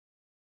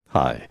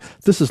Hi,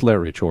 this is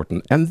Larry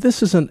Jordan, and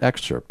this is an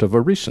excerpt of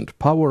a recent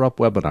Power Up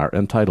webinar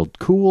entitled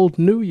Cool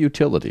New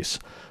Utilities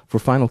for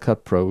Final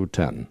Cut Pro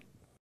 10.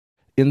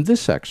 In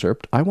this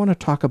excerpt, I want to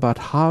talk about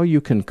how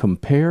you can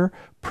compare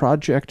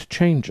project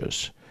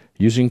changes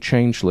using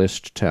Change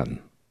List 10.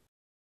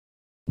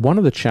 One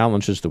of the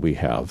challenges that we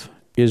have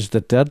is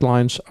that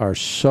deadlines are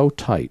so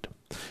tight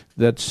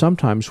that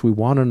sometimes we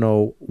want to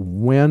know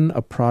when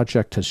a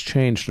project has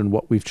changed and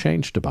what we've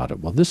changed about it.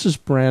 Well, this is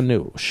brand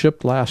new,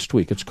 shipped last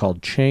week. It's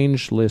called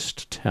Change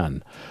List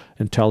 10.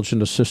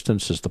 Intelligent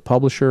Assistance is the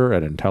publisher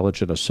at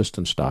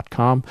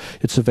intelligentassistance.com.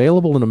 It's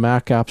available in the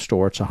Mac App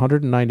Store. It's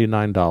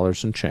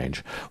 $199 and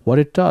change. What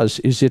it does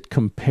is it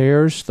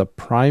compares the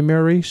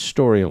primary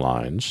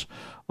storylines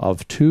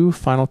of two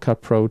Final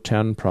Cut Pro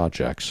 10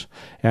 projects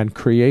and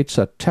creates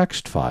a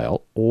text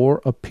file or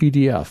a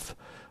PDF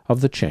of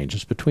the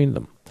changes between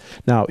them.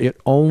 Now, it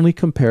only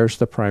compares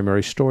the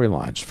primary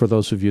storylines. For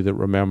those of you that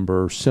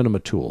remember Cinema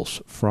Tools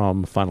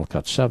from Final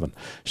Cut 7,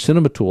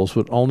 Cinema Tools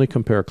would only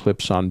compare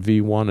clips on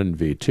V1 and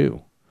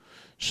V2.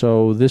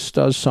 So this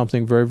does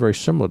something very, very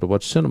similar to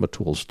what Cinema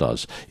Tools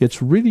does.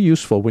 It's really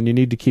useful when you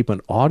need to keep an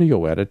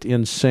audio edit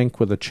in sync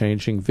with a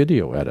changing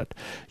video edit.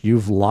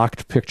 You've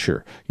locked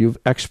picture, you've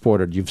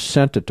exported, you've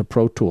sent it to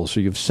Pro Tools,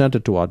 or you've sent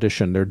it to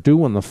Audition. They're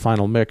doing the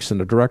final mix, and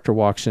the director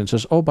walks in and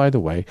says, oh, by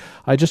the way,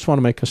 I just want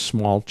to make a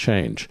small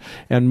change,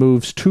 and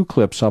moves two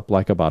clips up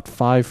like about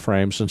 5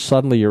 frames, and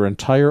suddenly your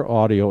entire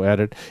audio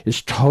edit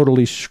is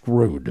totally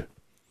screwed.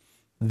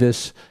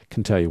 This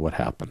can tell you what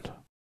happened.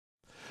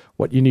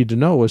 What you need to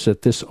know is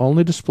that this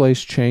only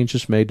displays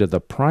changes made to the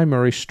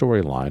primary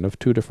storyline of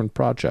two different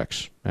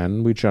projects,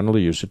 and we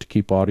generally use it to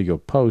keep audio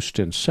post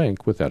in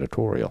sync with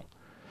editorial.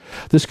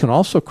 This can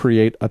also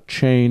create a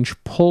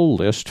change pull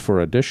list for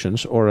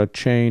additions or a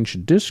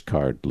change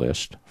discard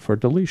list for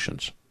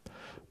deletions.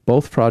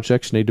 Both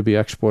projects need to be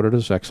exported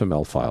as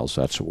XML files.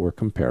 That's what we're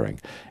comparing.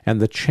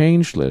 And the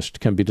change list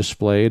can be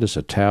displayed as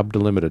a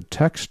tab-delimited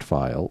text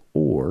file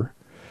or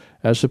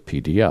as a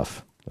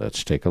PDF.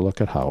 Let's take a look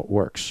at how it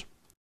works.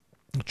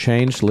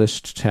 Change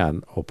List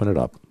 10, open it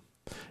up,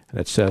 and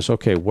it says,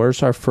 okay,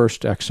 where's our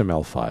first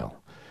XML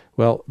file?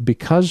 Well,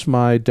 because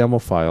my demo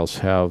files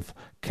have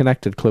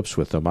connected clips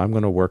with them, I'm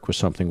going to work with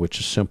something which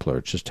is simpler.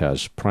 It just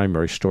has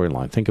primary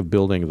storyline. Think of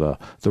building the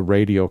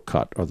radio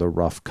cut or the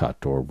rough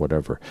cut or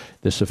whatever.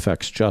 This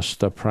affects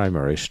just the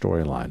primary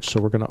storyline. So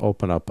we're going to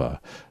open up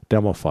a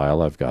demo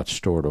file I've got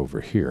stored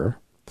over here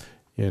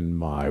in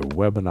my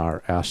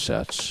webinar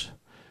assets,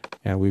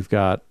 and we've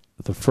got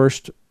the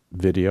first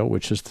video,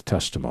 which is the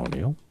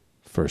testimonial,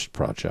 first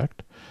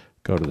project.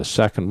 Go to the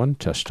second one,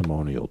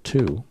 testimonial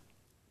 2.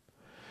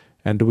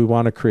 And do we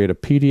want to create a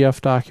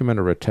PDF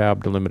document or a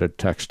tab-delimited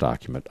text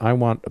document? I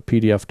want a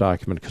PDF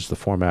document because the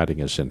formatting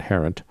is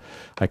inherent.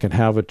 I can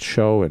have it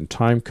show in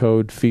time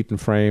code, feet and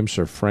frames,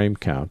 or frame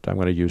count. I'm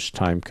going to use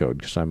time code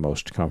because I'm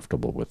most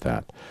comfortable with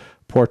that.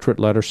 Portrait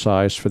letter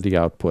size for the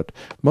output.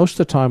 Most of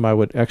the time I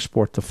would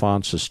export the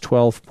fonts as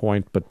 12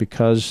 point, but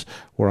because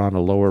we're on a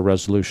lower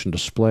resolution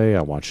display,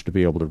 I want you to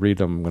be able to read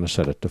them. I'm going to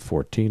set it to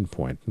 14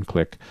 point and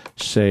click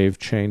Save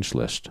Change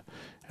List.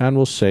 And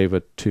we'll save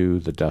it to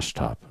the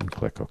desktop and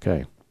click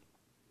OK.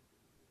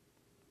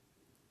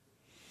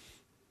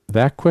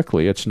 That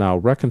quickly, it's now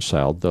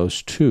reconciled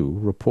those two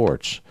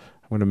reports.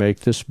 I'm going to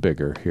make this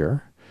bigger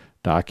here.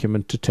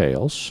 Document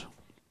details.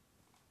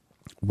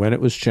 When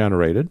it was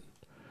generated,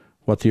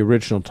 what the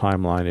original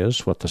timeline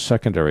is, what the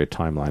secondary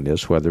timeline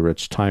is, whether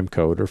it's time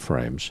code or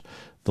frames,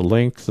 the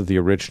length of the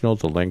original,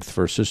 the length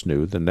versus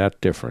new, the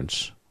net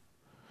difference.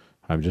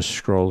 I'm just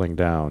scrolling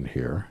down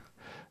here.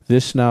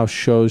 This now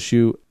shows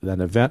you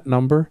an event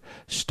number,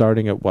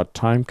 starting at what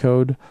time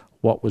code,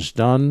 what was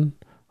done,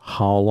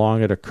 how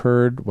long it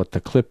occurred, what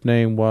the clip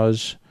name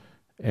was,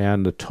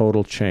 and the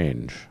total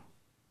change.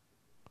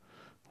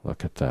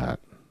 Look at that.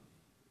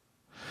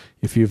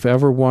 If you've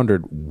ever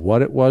wondered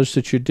what it was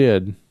that you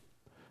did,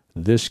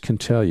 this can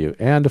tell you.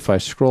 And if I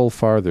scroll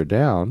farther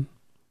down,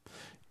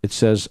 it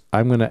says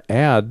I'm going to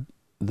add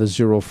the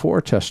 04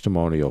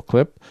 testimonial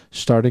clip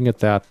starting at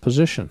that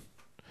position.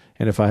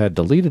 And if I had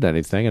deleted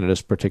anything, and in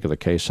this particular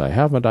case I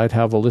haven't, I'd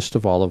have a list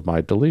of all of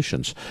my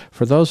deletions.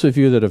 For those of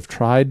you that have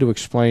tried to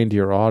explain to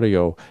your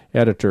audio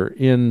editor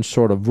in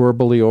sort of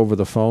verbally over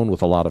the phone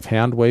with a lot of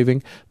hand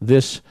waving,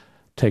 this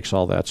takes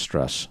all that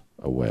stress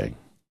away.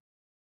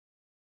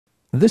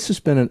 This has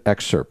been an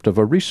excerpt of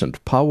a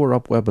recent Power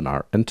Up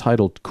webinar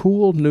entitled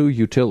Cool New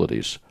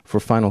Utilities for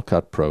Final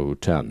Cut Pro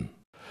 10.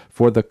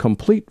 For the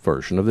complete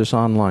version of this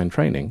online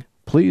training,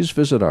 please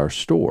visit our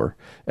store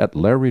at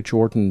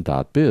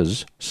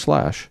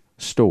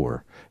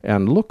larryjordan.biz/store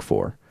and look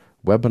for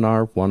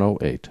Webinar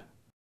 108.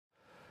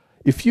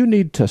 If you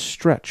need to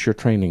stretch your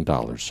training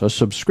dollars, a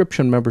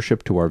subscription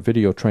membership to our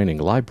video training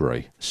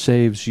library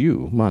saves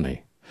you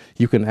money.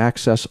 You can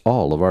access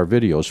all of our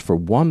videos for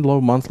one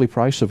low monthly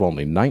price of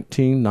only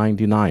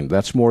 $19.99.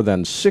 That's more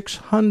than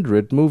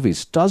 600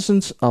 movies,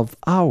 dozens of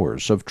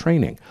hours of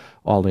training,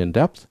 all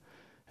in-depth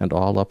and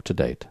all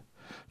up-to-date.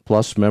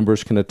 Plus,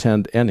 members can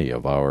attend any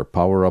of our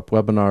Power Up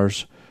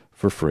webinars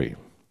for free.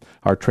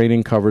 Our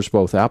training covers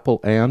both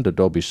Apple and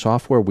Adobe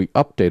software. We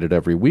update it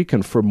every week,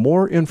 and for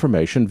more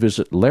information,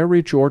 visit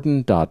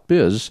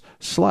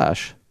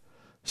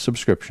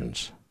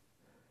larryjordan.biz/subscriptions.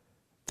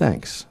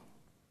 Thanks.